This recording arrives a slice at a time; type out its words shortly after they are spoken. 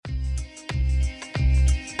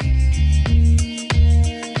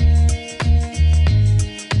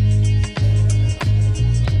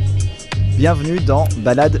Bienvenue dans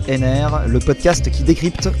Balade NR, le podcast qui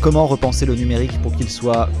décrypte comment repenser le numérique pour qu'il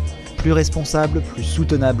soit plus responsable, plus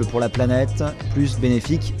soutenable pour la planète, plus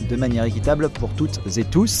bénéfique de manière équitable pour toutes et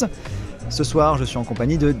tous. Ce soir, je suis en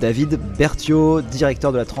compagnie de David Berthiaud,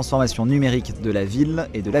 directeur de la transformation numérique de la ville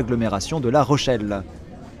et de l'agglomération de La Rochelle.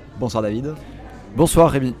 Bonsoir David. Bonsoir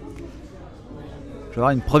Rémi. Je vais avoir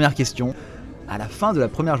une première question. À la fin de la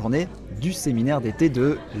première journée du séminaire d'été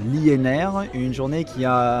de l'INR, une journée qui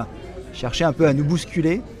a cherché un peu à nous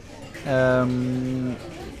bousculer,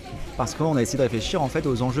 parce qu'on a essayé de réfléchir en fait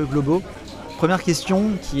aux enjeux globaux. Première question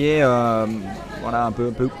qui est un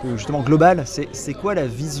peu justement globale, c'est quoi la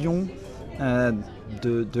vision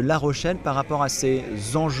de La Rochelle par rapport à ces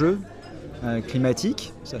enjeux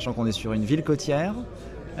climatiques, sachant qu'on est sur une ville côtière.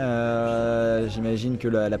 J'imagine que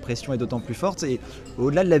la pression est d'autant plus forte, et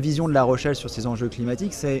au-delà de la vision de La Rochelle sur ces enjeux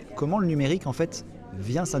climatiques, c'est comment le numérique en fait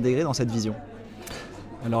vient s'intégrer dans cette vision.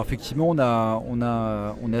 Alors effectivement,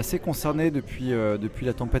 on est assez concerné depuis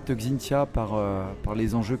la tempête Xynthia par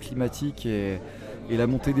les enjeux climatiques et la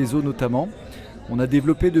montée des eaux notamment. On a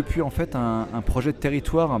développé depuis en fait un projet de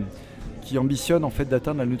territoire qui ambitionne en fait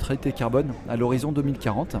d'atteindre la neutralité carbone à l'horizon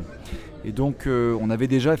 2040. Et donc on avait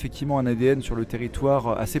déjà effectivement un ADN sur le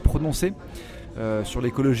territoire assez prononcé sur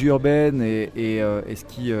l'écologie urbaine et ce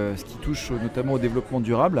qui touche notamment au développement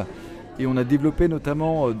durable. Et on a développé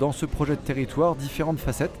notamment dans ce projet de territoire différentes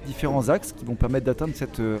facettes, différents axes qui vont permettre d'atteindre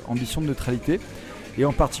cette ambition de neutralité. Et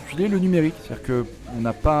en particulier le numérique. C'est-à-dire qu'on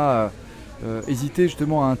n'a pas hésité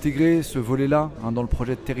justement à intégrer ce volet-là dans le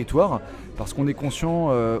projet de territoire, parce qu'on est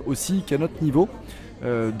conscient aussi qu'à notre niveau,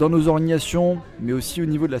 dans nos organisations, mais aussi au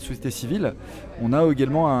niveau de la société civile, on a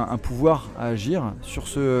également un pouvoir à agir sur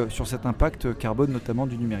cet impact carbone, notamment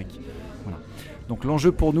du numérique. Voilà. Donc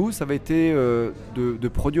l'enjeu pour nous, ça va été de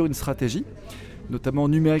produire une stratégie, notamment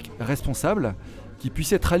numérique responsable, qui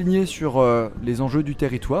puisse être alignée sur les enjeux du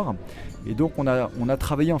territoire. Et donc on a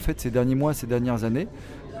travaillé en fait ces derniers mois, ces dernières années,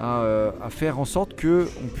 à faire en sorte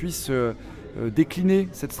qu'on puisse décliner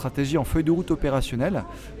cette stratégie en feuille de route opérationnelle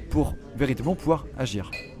pour véritablement pouvoir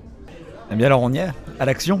agir. Eh bien alors on y est, à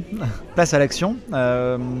l'action, place à l'action.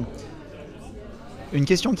 Une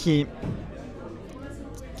question qui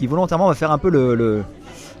volontairement va faire un peu le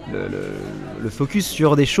focus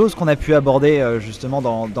sur des choses qu'on a pu aborder justement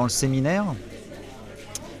dans le séminaire.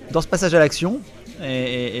 Dans ce passage à l'action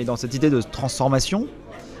et dans cette idée de transformation,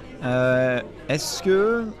 est-ce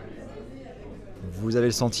que vous avez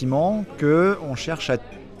le sentiment qu'on cherche à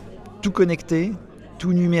tout connecter,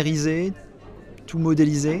 tout numériser, tout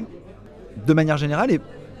modéliser de manière générale et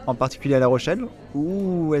en particulier à La Rochelle,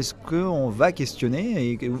 ou est-ce qu'on va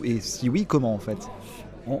questionner et si oui, comment en fait ?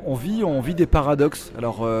 On vit des paradoxes.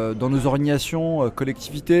 Alors dans nos organisations,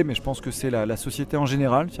 collectivités, mais je pense que c'est la société en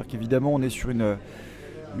général. C'est-à-dire qu'évidemment on est sur une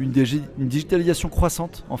digitalisation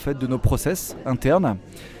croissante en fait de nos process internes,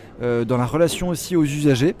 dans la relation aussi aux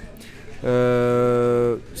usagers.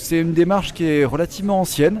 C'est une démarche qui est relativement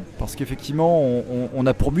ancienne, parce qu'effectivement on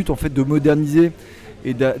a pour but en fait de moderniser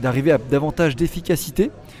et d'arriver à davantage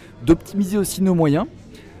d'efficacité, d'optimiser aussi nos moyens.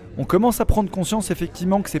 On commence à prendre conscience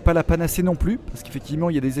effectivement que c'est pas la panacée non plus, parce qu'effectivement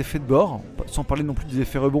il y a des effets de bord, sans parler non plus des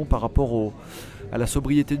effets rebonds par rapport à la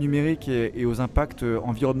sobriété numérique et aux impacts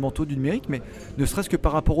environnementaux du numérique, mais ne serait-ce que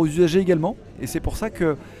par rapport aux usagers également. Et c'est pour ça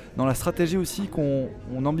que dans la stratégie aussi qu'on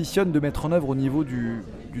ambitionne de mettre en œuvre au niveau du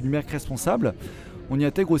numérique responsable, on y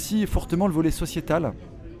intègre aussi fortement le volet sociétal.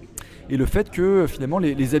 Et le fait que finalement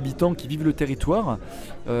les habitants qui vivent le territoire,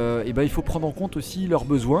 il faut prendre en compte aussi leurs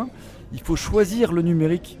besoins. Il faut choisir le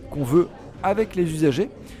numérique qu'on veut avec les usagers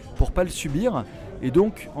pour ne pas le subir, et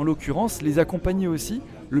donc en l'occurrence les accompagner aussi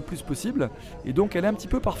le plus possible, et donc aller un petit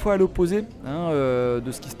peu parfois à l'opposé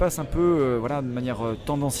de ce qui se passe un peu de manière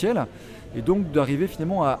tendancielle, et donc d'arriver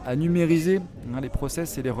finalement à numériser les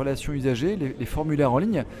process et les relations usagers, les formulaires en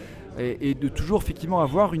ligne, et de toujours effectivement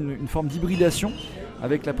avoir une forme d'hybridation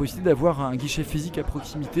avec la possibilité d'avoir un guichet physique à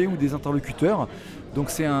proximité ou des interlocuteurs. Donc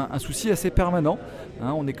c'est un souci assez permanent.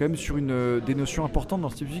 On est quand même sur des notions importantes dans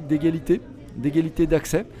le style d'égalité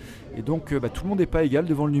d'accès. Et donc tout le monde n'est pas égal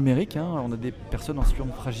devant le numérique. On a des personnes en situation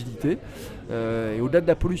de fragilité. Et au-delà de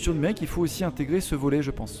la pollution numérique, il faut aussi intégrer ce volet, je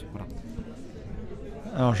pense. Voilà.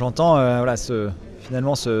 Alors j'entends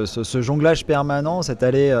finalement ce jonglage permanent, cet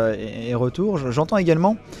aller et retour. J'entends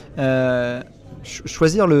également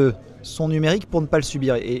choisir son numérique pour ne pas le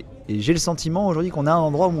subir. Et j'ai le sentiment aujourd'hui qu'on a un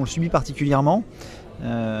endroit où on le subit particulièrement.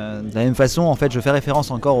 De la même façon, en fait, je fais référence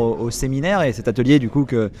encore au séminaire et cet atelier du coup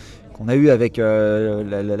qu'on a eu avec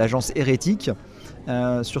l'agence Hérétique,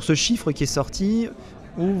 sur ce chiffre qui est sorti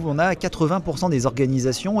où on a 80% des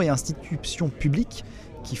organisations et institutions publiques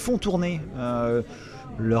qui font tourner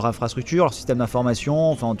leur infrastructure, leur système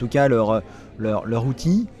d'information, enfin en tout cas leur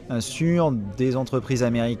outil sur des entreprises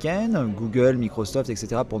américaines, Google, Microsoft,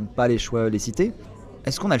 etc., pour ne pas les citer.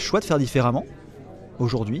 Est-ce qu'on a le choix de faire différemment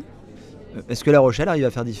aujourd'hui ? Est-ce que La Rochelle arrive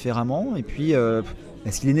à faire différemment ? Et puis,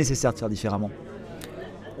 est-ce qu'il est nécessaire de faire différemment ?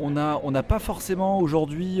 On n'a pas forcément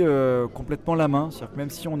aujourd'hui complètement la main. C'est-à-dire que même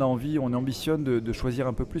si on ambitionne de choisir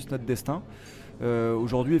un peu plus notre destin,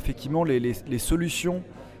 aujourd'hui, effectivement, les solutions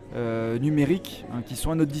numériques qui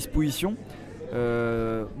sont à notre disposition,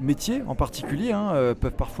 métiers en particulier,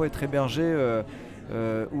 peuvent parfois être hébergés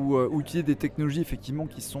ou utiliser des technologies effectivement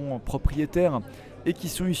qui sont propriétaires et qui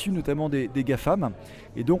sont issues notamment des GAFAM.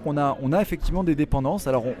 Et donc on a effectivement des dépendances.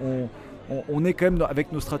 Alors on est quand même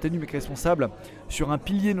avec nos stratégies numériques responsables sur un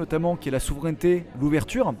pilier notamment qui est la souveraineté,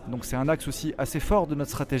 l'ouverture. Donc c'est un axe aussi assez fort de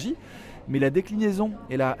notre stratégie. Mais la déclinaison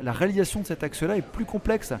et la réalisation de cet axe-là est plus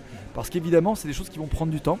complexe parce qu'évidemment c'est des choses qui vont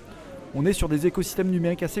prendre du temps. On est sur des écosystèmes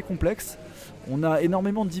numériques assez complexes. On a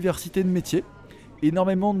énormément de diversité de métiers,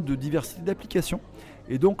 énormément de diversité d'applications.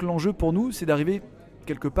 Et donc l'enjeu pour nous, c'est d'arriver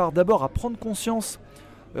quelque part d'abord à prendre conscience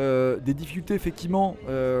des difficultés effectivement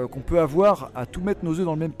qu'on peut avoir à tout mettre nos œufs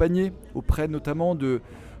dans le même panier auprès notamment de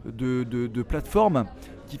plateformes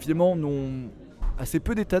qui finalement n'ont assez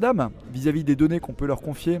peu d'état d'âme vis-à-vis des données qu'on peut leur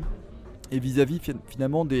confier et vis-à-vis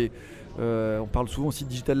finalement on parle souvent aussi de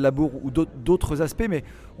digital labour ou d'autres aspects, mais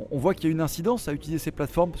on voit qu'il y a une incidence à utiliser ces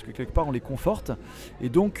plateformes parce que quelque part on les conforte. Et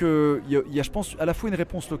donc il y a je pense à la fois une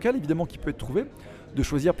réponse locale évidemment qui peut être trouvée, de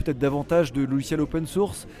choisir peut-être davantage de logiciels open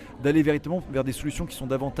source, d'aller véritablement vers des solutions qui sont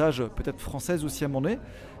davantage peut-être françaises aussi à mon nez.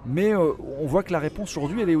 Mais on voit que la réponse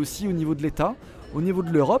aujourd'hui elle est aussi au niveau de l'État, au niveau de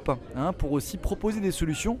l'Europe, pour aussi proposer des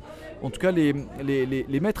solutions, en tout cas les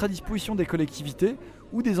mettre à disposition des collectivités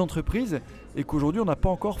ou des entreprises, et qu'aujourd'hui on n'a pas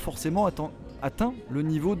encore forcément atteint le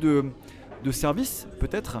niveau de service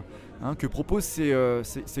peut-être que proposent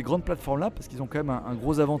ces grandes plateformes-là, parce qu'ils ont quand même un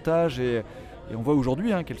gros avantage et on voit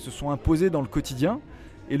aujourd'hui qu'elles se sont imposées dans le quotidien,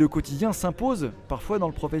 et le quotidien s'impose parfois dans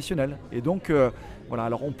le professionnel. Et donc voilà,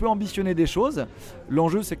 alors on peut ambitionner des choses,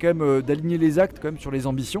 l'enjeu c'est quand même d'aligner les actes quand même sur les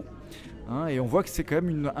ambitions, et on voit que c'est quand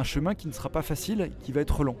même un chemin qui ne sera pas facile, qui va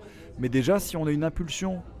être long. Mais déjà si on a une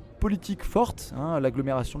impulsion politique forte,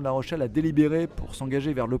 l'agglomération de La Rochelle a délibéré pour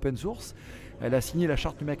s'engager vers l'open source. Elle a signé la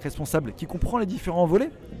charte numérique responsable qui comprend les différents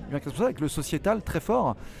volets numérique responsable avec le sociétal très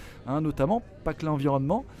fort, notamment, pas que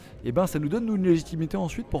l'environnement. Et ça nous donne une légitimité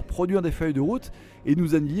ensuite pour produire des feuilles de route et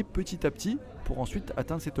nous aligner petit à petit pour ensuite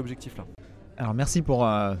atteindre cet objectif-là. Alors merci pour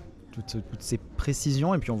toutes ces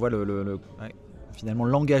précisions, et puis on voit finalement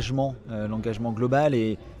l'engagement global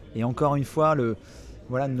et encore une fois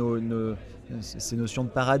ces notions de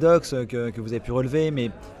paradoxe que vous avez pu relever,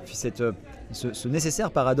 mais ce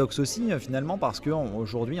nécessaire paradoxe aussi finalement, parce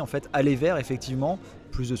qu'aujourd'hui en fait aller vers effectivement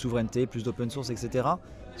plus de souveraineté, plus d'open source, etc.,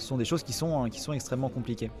 ce sont des choses qui sont extrêmement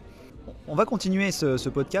compliquées. On va continuer ce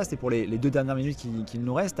podcast, et pour les 2 dernières minutes qu'il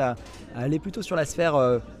nous reste, à aller plutôt sur la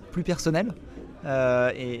sphère plus personnelle,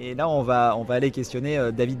 et là on va aller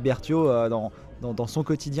questionner David Berthiaud dans son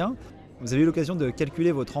quotidien. Vous avez eu l'occasion de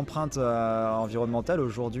calculer votre empreinte environnementale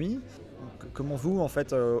aujourd'hui. Comment vous, en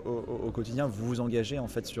fait, au quotidien, vous vous engagez en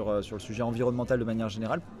fait sur le sujet environnemental de manière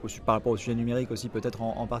générale, par rapport au sujet numérique aussi peut-être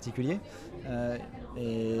en particulier,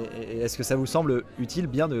 et est-ce que ça vous semble utile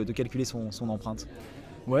bien de calculer son empreinte ?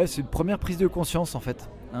 Ouais, c'est une première prise de conscience en fait.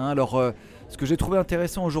 Alors, ce que j'ai trouvé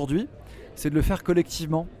intéressant aujourd'hui, c'est de le faire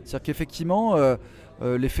collectivement. C'est-à-dire qu'effectivement,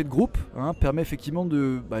 l'effet de groupe permet effectivement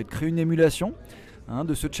de créer une émulation,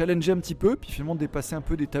 de se challenger un petit peu, puis finalement de dépasser un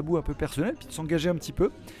peu des tabous un peu personnels, puis de s'engager un petit peu.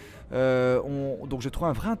 Donc j'ai trouvé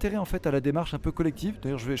un vrai intérêt en fait à la démarche un peu collective.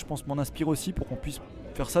 D'ailleurs je pense m'en inspirer aussi pour qu'on puisse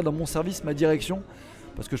faire ça dans mon service, ma direction,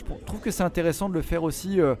 parce que je trouve que c'est intéressant de le faire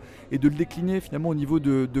aussi et de le décliner finalement au niveau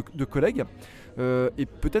de collègues, et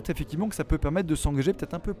peut-être effectivement que ça peut permettre de s'engager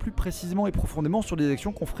peut-être un peu plus précisément et profondément sur des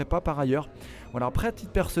actions qu'on ne ferait pas par ailleurs. Voilà, après à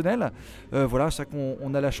titre personnel, c'est vrai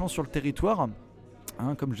qu'on a la chance sur le territoire,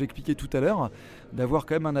 comme j'ai expliqué tout à l'heure, d'avoir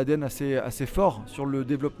quand même un ADN assez fort sur le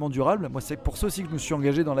développement durable. Moi, c'est pour ça aussi que je me suis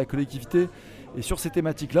engagé dans la collectivité et sur ces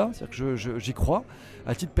thématiques-là, c'est-à-dire que j'y crois.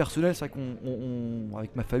 À titre personnel, c'est vrai qu'on,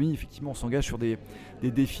 avec ma famille, effectivement, on s'engage sur des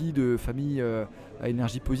défis de famille à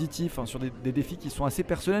énergie positive, sur des défis qui sont assez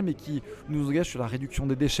personnels, mais qui nous engagent sur la réduction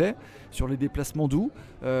des déchets, sur les déplacements doux.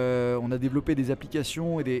 On a développé des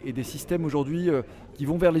applications et des systèmes aujourd'hui qui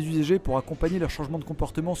vont vers les usagers pour accompagner leur changement de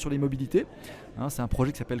comportement sur les mobilités. C'est un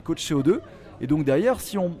projet qui s'appelle Coach CO2. Et donc derrière,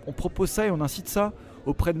 si on propose ça et on incite ça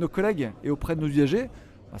auprès de nos collègues et auprès de nos usagers,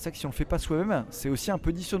 c'est vrai que si on ne le fait pas soi-même, c'est aussi un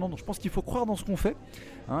peu dissonant. Donc je pense qu'il faut croire dans ce qu'on fait.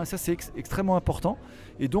 Ça c'est extrêmement important.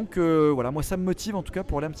 Et donc voilà, moi ça me motive en tout cas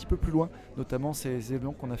pour aller un petit peu plus loin, notamment ces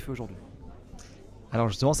événements qu'on a fait aujourd'hui. Alors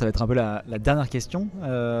justement, ça va être un peu la dernière question.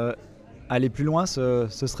 Aller plus loin, ce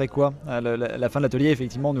serait quoi? La fin de l'atelier,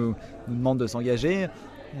 effectivement, nous demande de s'engager.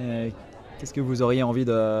 Qu'est-ce que vous auriez envie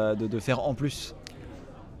de faire en plus?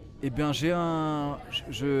 Eh bien,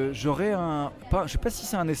 j'aurais un, pas, je sais pas si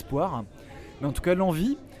c'est un espoir, mais en tout cas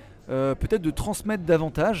l'envie, peut-être de transmettre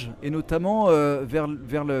davantage, et notamment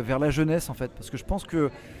vers la jeunesse en fait, parce que je pense que,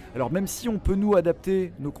 alors même si on peut nous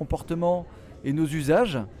adapter nos comportements et nos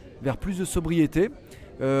usages vers plus de sobriété,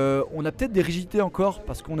 on a peut-être des rigidités encore,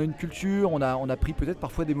 parce qu'on a une culture, on a pris peut-être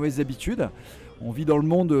parfois des mauvaises habitudes. On vit dans le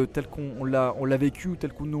monde tel qu'on l'a vécu ou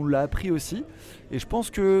tel qu'on nous l'a appris aussi. Et je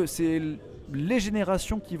pense que c'est les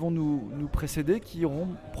générations qui vont nous précéder qui auront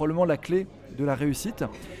probablement la clé de la réussite.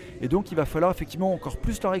 Et donc il va falloir effectivement encore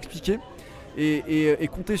plus leur expliquer et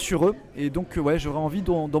compter sur eux. Et donc ouais, j'aurais envie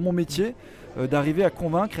dans mon métier d'arriver à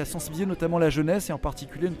convaincre et à sensibiliser notamment la jeunesse et en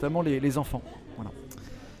particulier notamment les enfants. Voilà.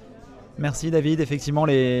 Merci David, effectivement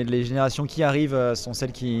les générations qui arrivent sont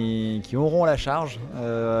celles qui auront la charge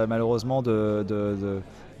malheureusement de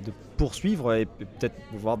poursuivre et peut-être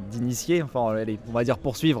voire d'initier, enfin on va dire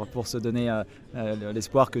poursuivre pour se donner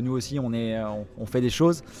l'espoir que nous aussi on fait des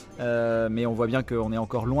choses, mais on voit bien qu'on est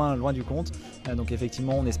encore loin du compte, donc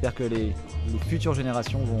effectivement on espère que les futures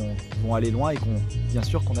générations vont aller loin et bien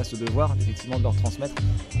sûr qu'on a ce devoir effectivement de leur transmettre,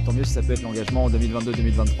 tant mieux si ça peut être l'engagement en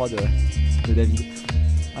 2022-2023 de David.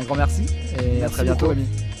 Un grand merci et à très bientôt. Beaucoup, Ami.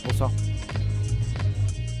 Bonsoir.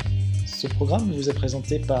 Ce programme vous est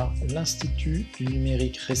présenté par l'Institut du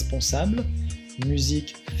numérique responsable,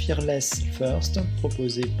 musique Fearless First,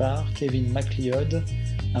 proposée par Kevin MacLeod,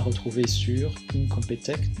 à retrouver sur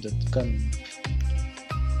incompetech.com.